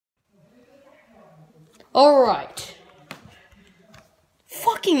Alright.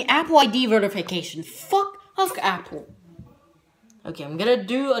 Fucking Apple ID verification. Fuck Apple. Okay,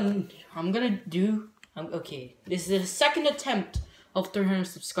 okay, this is the second attempt of 300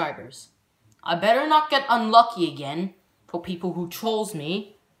 subscribers. I better not get unlucky again for people who trolls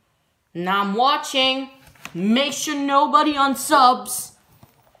me. Now I'm watching. Make sure nobody unsubs,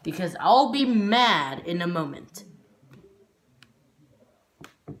 because I'll be mad in a moment.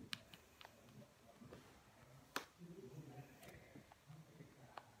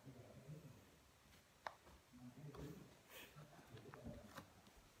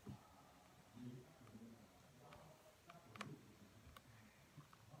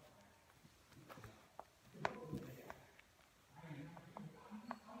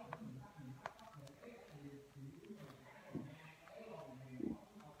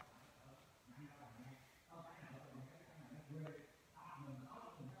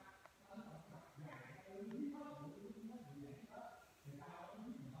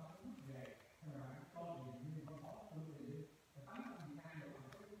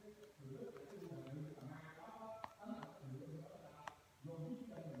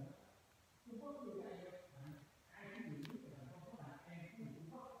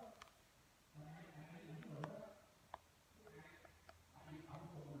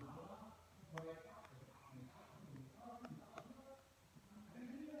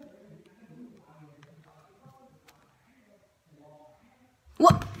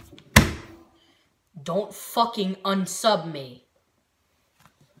 What? Don't fucking unsub me.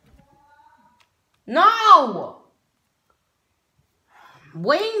 No! I'm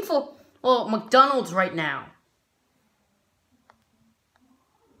waiting for McDonald's right now.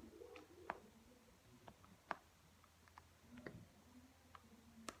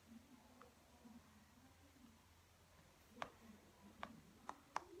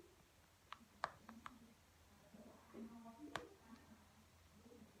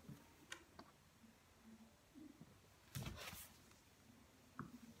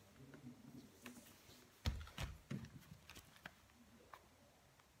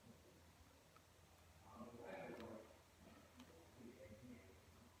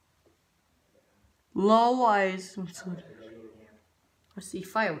 Low eyes. I see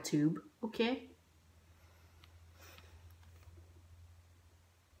file tube. Okay.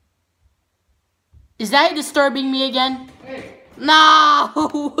 Is that disturbing me again? Hey. No!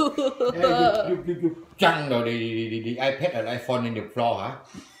 You chunk the iPad and iPhone in the floor, huh?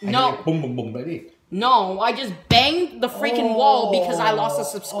 No. Boom, boom, boom, ready? No, I just banged the freaking wall because I lost a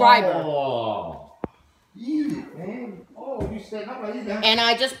subscriber. Oh. You, man. Oh, you stand up like this, huh? And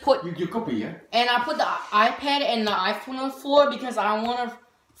I just put... You copy, huh? And I put the iPad and the iPhone on the floor because I want to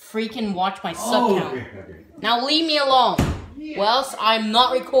freaking watch my sub count. Okay. Now leave me alone. Yeah. Or else I'm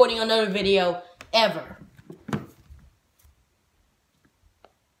not recording another video ever.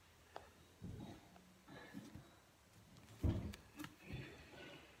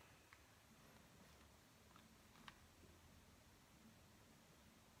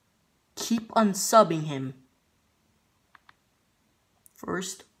 Keep unsubbing him.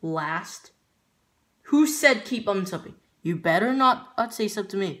 First, last. Who said keep unsubbing? You better not say sub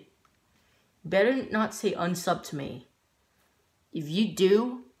to me. Better not say unsub to me. If you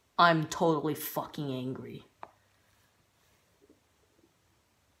do, I'm totally fucking angry.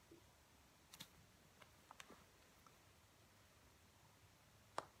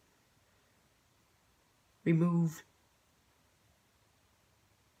 Remove.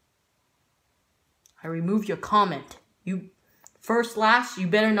 I remove your comment. You first, last, you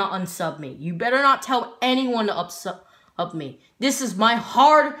better not unsub me. You better not tell anyone to up me. This is my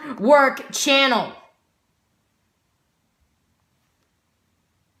hard work channel.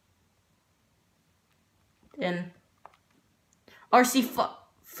 Then RC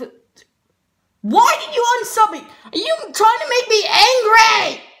why did you unsub me? Are you trying to make me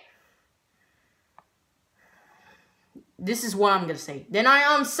angry? This is what I'm gonna say. Then I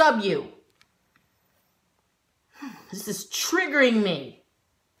unsub you. This is triggering me.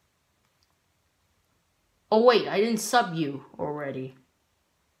 Oh wait, I didn't sub you already.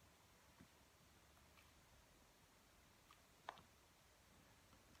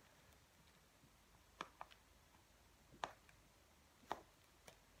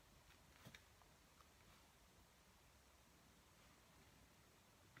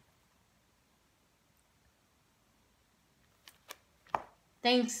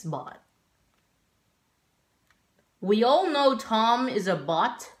 Thanks, bot. We all know Tom is a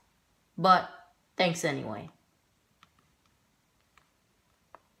bot, but thanks anyway.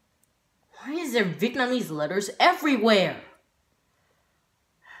 Why is there Vietnamese letters everywhere?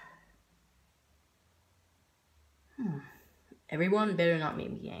 Everyone better not make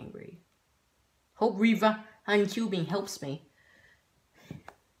me angry. Hope Reva and Cubing helps me.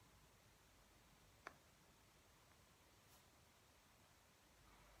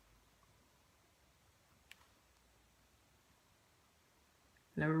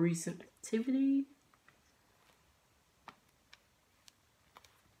 No recent activity.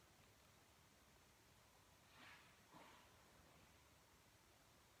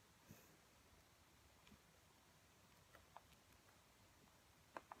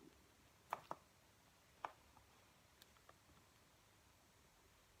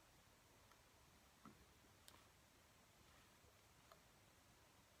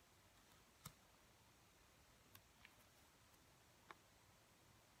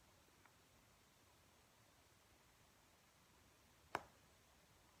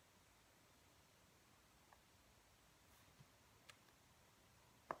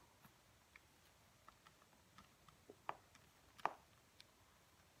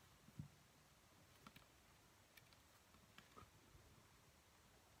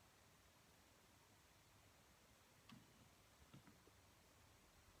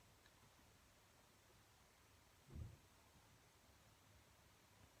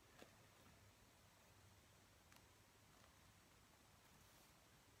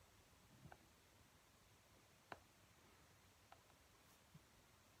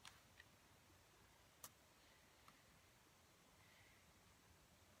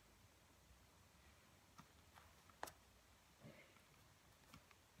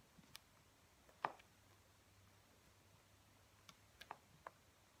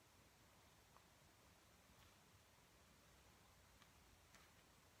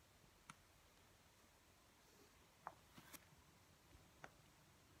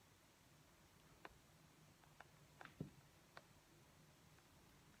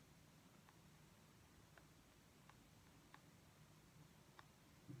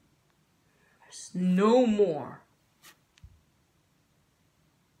 There's no more.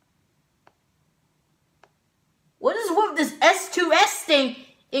 What is with this S2S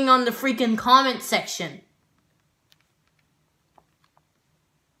thing on the freaking comment section?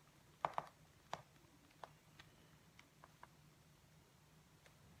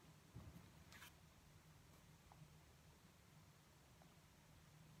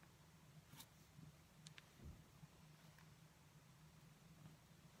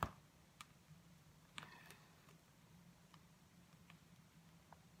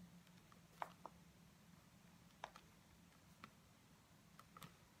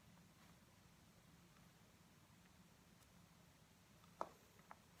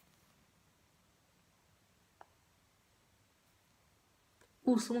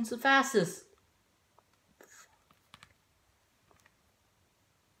 Ooh, someone's the fastest.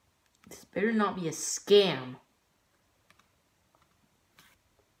 This better not be a scam.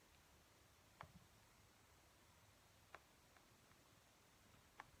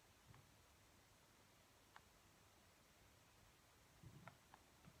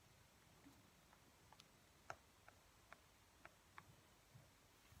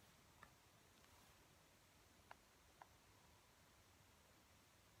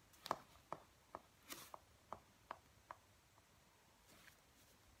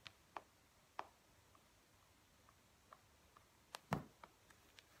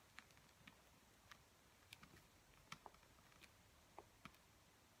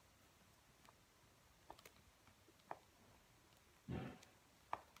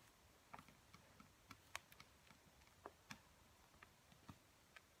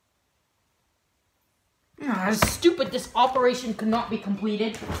 Ah, stupid, this operation could not be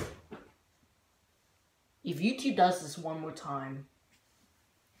completed. If YouTube does this one more time,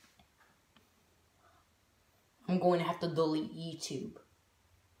 I'm going to have to delete YouTube.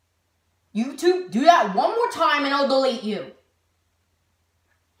 YouTube, do that one more time and I'll delete you.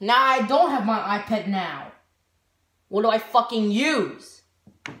 Now I don't have my iPad now. What do I fucking use?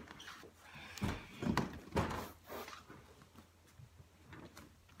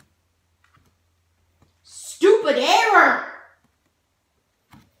 Stupid error!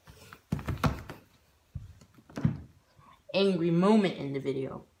 Angry moment in the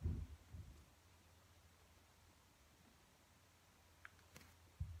video.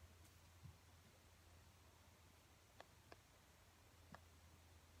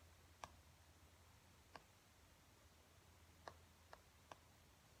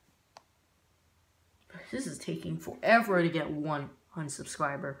 This is taking forever to get one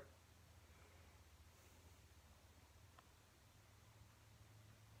unsubscriber.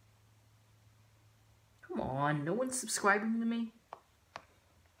 Come on, no one's subscribing to me.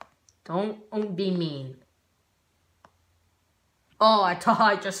 Don't be mean. Oh, I thought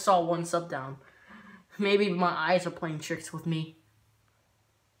I just saw one sub down. Maybe my eyes are playing tricks with me.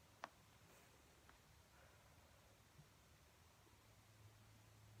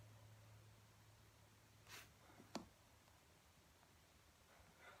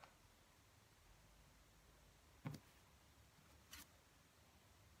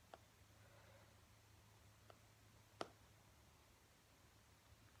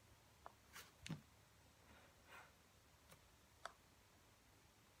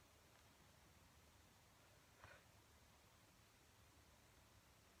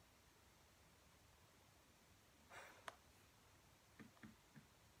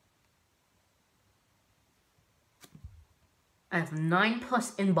 I have 9+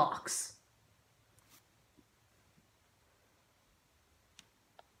 inbox.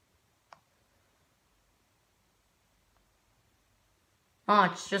 Ah,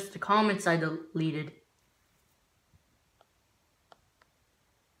 it's just the comments I deleted.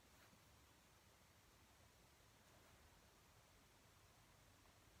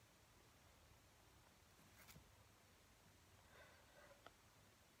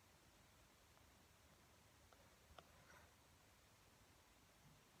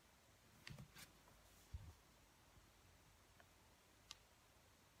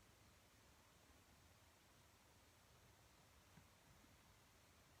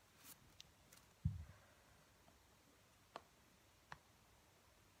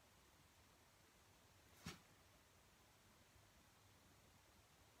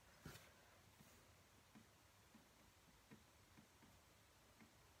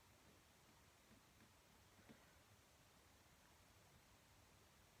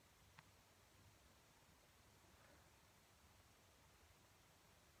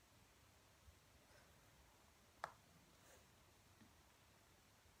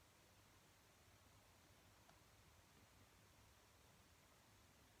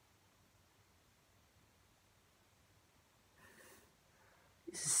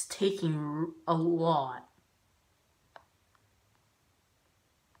 This is taking a lot.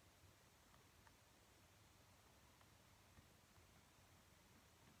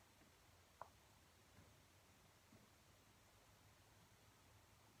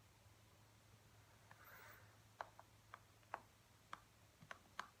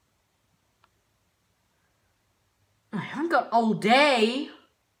 I haven't got all day.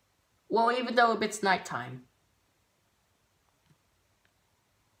 Well, even though it's nighttime.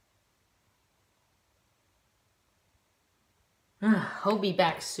 I'll be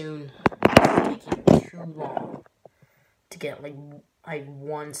back soon. It's taking too long to get like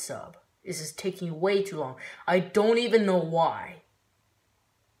 1 sub. This is taking way too long. I don't even know why.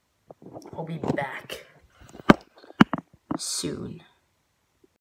 I'll be back soon.